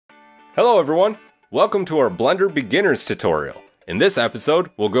Hello everyone, welcome to our Blender Beginners tutorial. In this episode,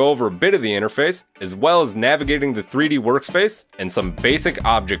 we'll go over a bit of the interface, as well as navigating the 3D workspace and some basic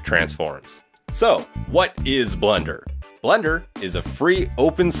object transforms. So, what is Blender? Blender is a free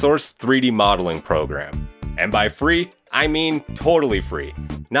open source 3D modeling program. And by free, I mean totally free.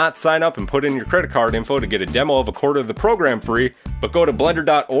 Not sign up and put in your credit card info to get a demo of a quarter of the program free, but go to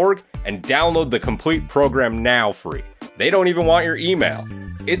blender.org and download the complete program now free. They don't even want your email.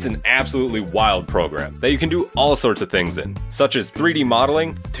 It's an absolutely wild program that you can do all sorts of things in, such as 3D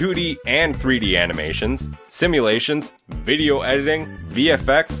modeling, 2D and 3D animations, simulations, video editing,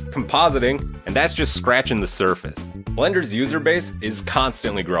 VFX, compositing, and that's just scratching the surface. Blender's user base is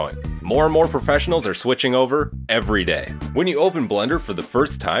constantly growing. More and more professionals are switching over every day. When you open Blender for the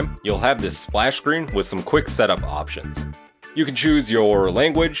first time, you'll have this splash screen with some quick setup options. You can choose your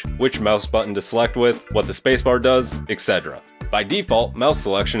language, which mouse button to select with, what the spacebar does, etc. By default, mouse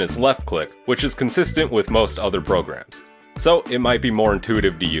selection is left click, which is consistent with most other programs. So it might be more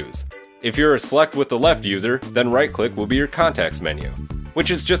intuitive to use. If you're a select with the left user, then right click will be your context menu, which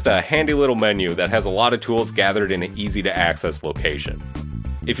is just a handy little menu that has a lot of tools gathered in an easy to access location.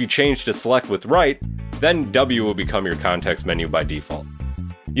 If you change to select with right, then W will become your context menu by default.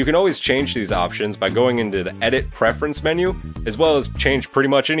 You can always change these options by going into the Edit Preference menu, as well as change pretty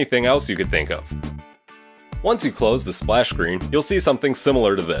much anything else you could think of. Once you close the splash screen, you'll see something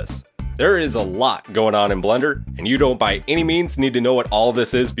similar to this. There is a lot going on in Blender, and you don't by any means need to know what all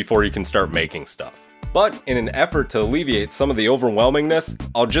this is before you can start making stuff. But in an effort to alleviate some of the overwhelmingness,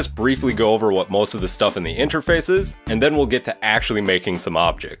 I'll just briefly go over what most of the stuff in the interface is, and then we'll get to actually making some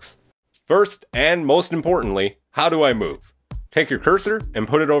objects. First, and most importantly, how do I move? Take your cursor and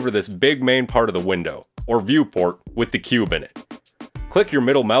put it over this big main part of the window, or viewport, with the cube in it. Click your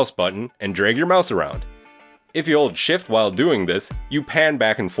middle mouse button and drag your mouse around. If you hold shift while doing this, you pan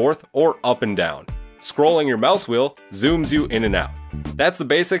back and forth or up and down. Scrolling your mouse wheel zooms you in and out. That's the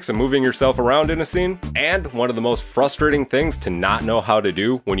basics of moving yourself around in a scene, and one of the most frustrating things to not know how to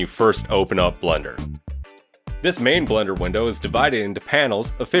do when you first open up Blender. This main Blender window is divided into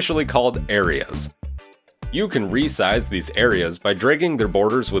panels officially called areas. You can resize these areas by dragging their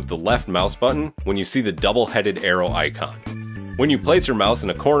borders with the left mouse button when you see the double-headed arrow icon. When you place your mouse in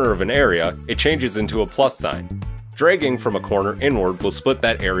a corner of an area, it changes into a plus sign. Dragging from a corner inward will split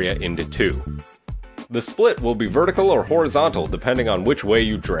that area into two. The split will be vertical or horizontal depending on which way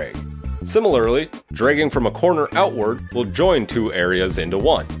you drag. Similarly, dragging from a corner outward will join two areas into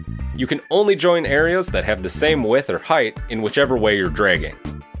one. You can only join areas that have the same width or height in whichever way you're dragging.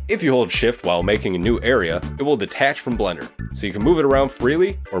 If you hold shift while making a new area, it will detach from Blender, so you can move it around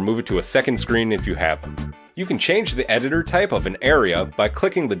freely or move it to a second screen if you have them. You can change the editor type of an area by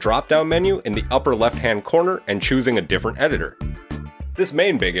clicking the drop-down menu in the upper left-hand corner and choosing a different editor. This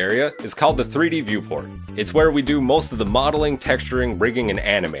main big area is called the 3D viewport. It's where we do most of the modeling, texturing, rigging, and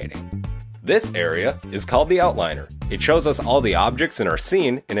animating. This area is called the outliner. It shows us all the objects in our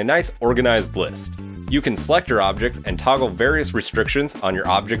scene in a nice organized list. You can select your objects and toggle various restrictions on your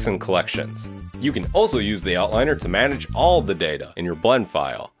objects and collections. You can also use the outliner to manage all the data in your blend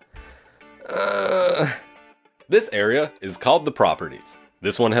file. This area is called the properties.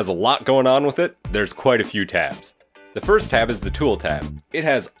 This one has a lot going on with it. There's quite a few tabs. The first tab is the tool tab. It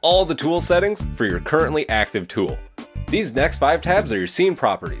has all the tool settings for your currently active tool. These next 5 tabs are your scene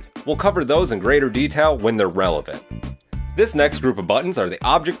properties. We'll cover those in greater detail when they're relevant. This next group of buttons are the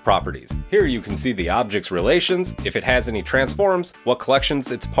object properties. Here you can see the object's relations, if it has any transforms, what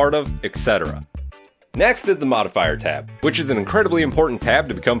collections it's part of, etc. Next is the modifier tab, which is an incredibly important tab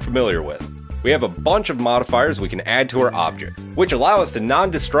to become familiar with. We have a bunch of modifiers we can add to our objects, which allow us to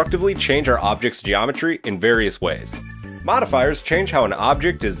non-destructively change our object's geometry in various ways. Modifiers change how an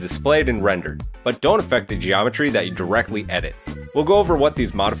object is displayed and rendered, but don't affect the geometry that you directly edit. We'll go over what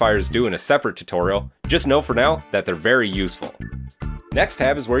these modifiers do in a separate tutorial, just know for now that they're very useful. Next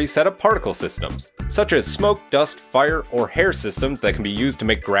tab is where you set up particle systems, such as smoke, dust, fire, or hair systems that can be used to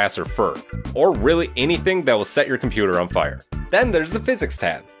make grass or fur, or really anything that will set your computer on fire. Then there's the physics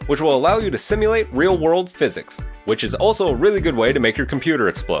tab, which will allow you to simulate real-world physics, which is also a really good way to make your computer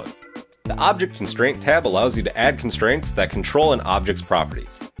explode. The Object Constraint tab allows you to add constraints that control an object's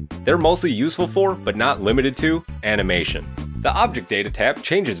properties. They're mostly useful for, but not limited to, animation. The Object Data tab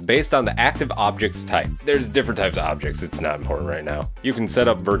changes based on the active object's type. There's different types of objects, it's not important right now. You can set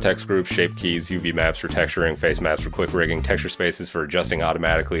up vertex groups, shape keys, UV maps for texturing, face maps for quick rigging, texture spaces for adjusting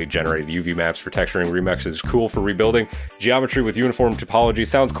automatically, generated UV maps for texturing, remix is cool for rebuilding, geometry with uniform topology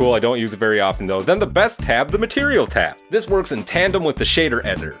sounds cool, I don't use it very often though. Then the best tab, the Material tab. This works in tandem with the Shader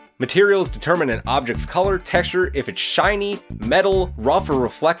editor. Materials determine an object's color, texture. If it's shiny, metal, rough, or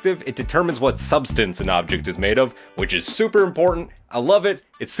reflective, it determines what substance an object is made of, which is super important. I love it.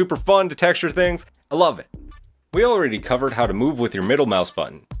 It's super fun to texture things. I love it. We already covered how to move with your middle mouse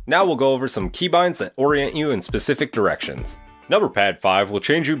button. Now we'll go over some keybinds that orient you in specific directions. Number pad 5 will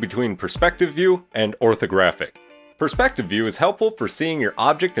change you between perspective view and orthographic. Perspective view is helpful for seeing your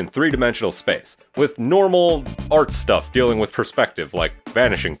object in three-dimensional space, with normal art stuff dealing with perspective like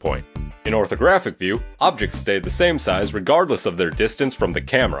vanishing point. In orthographic view, objects stay the same size regardless of their distance from the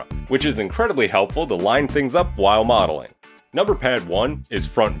camera, which is incredibly helpful to line things up while modeling. Number pad 1 is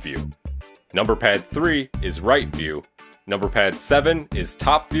front view. Number pad 3 is right view. Number pad 7 is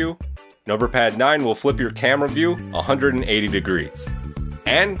top view. Number pad 9 will flip your camera view 180 degrees.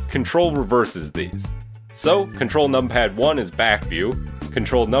 And control reverses these. So, control numpad 1 is back view,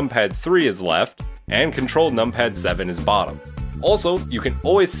 control numpad 3 is left, and control numpad 7 is bottom. Also, you can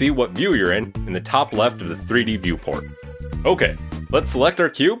always see what view you're in the top left of the 3D viewport. Okay, let's select our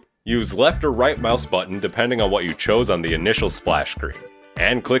cube, use left or right mouse button depending on what you chose on the initial splash screen,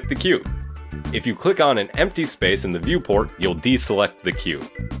 and click the cube. If you click on an empty space in the viewport, you'll deselect the cube.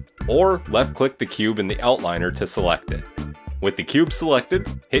 Or left click the cube in the outliner to select it. With the cube selected,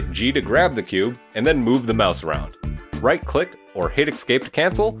 hit G to grab the cube, and then move the mouse around. Right click or hit escape to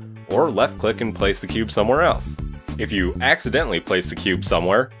cancel, or left click and place the cube somewhere else. If you accidentally place the cube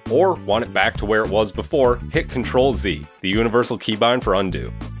somewhere, or want it back to where it was before, hit Ctrl Z, the universal keybind for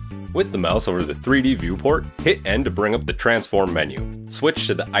undo. With the mouse over the 3D viewport, hit N to bring up the transform menu. Switch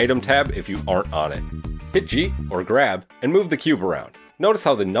to the item tab if you aren't on it. Hit G or grab and move the cube around. Notice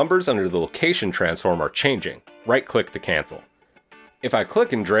how the numbers under the location transform are changing. Right click to cancel. If I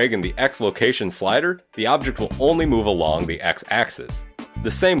click and drag in the X location slider, the object will only move along the X axis.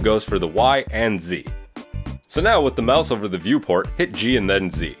 The same goes for the Y and Z. So now with the mouse over the viewport, hit G and then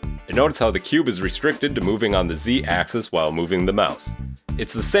Z. And notice how the cube is restricted to moving on the Z axis while moving the mouse.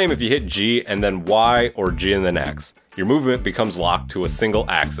 It's the same if you hit G and then Y or G and then X. Your movement becomes locked to a single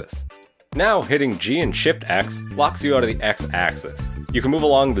axis. Now hitting G and Shift X locks you out of the X axis. You can move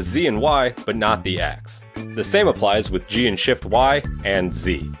along the Z and Y, but not the X. The same applies with G and Shift Y and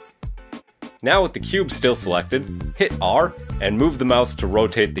Z. Now with the cube still selected, hit R and move the mouse to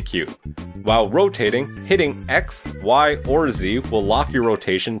rotate the cube. While rotating, hitting X, Y, or Z will lock your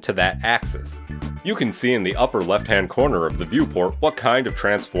rotation to that axis. You can see in the upper left-hand corner of the viewport what kind of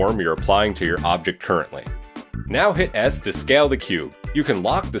transform you're applying to your object currently. Now hit S to scale the cube. You can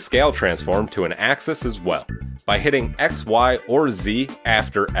lock the scale transform to an axis as well, by hitting X, Y, or Z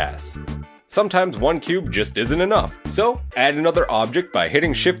after S. Sometimes one cube just isn't enough, so add another object by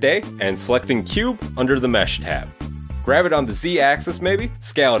hitting Shift A and selecting Cube under the Mesh tab. Grab it on the Z axis maybe,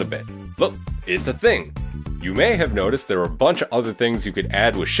 scale it a bit. Look, it's a thing! You may have noticed there are a bunch of other things you could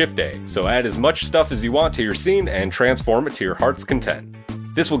add with Shift A, so add as much stuff as you want to your scene and transform it to your heart's content.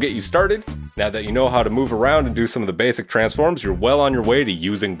 This will get you started. Now that you know how to move around and do some of the basic transforms, you're well on your way to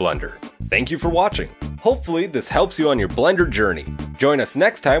using Blender. Thank you for watching. Hopefully this helps you on your Blender journey. Join us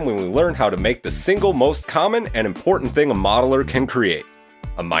next time when we learn how to make the single most common and important thing a modeler can create,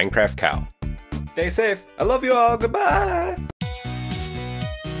 a Minecraft cow. Stay safe. I love you all. Goodbye.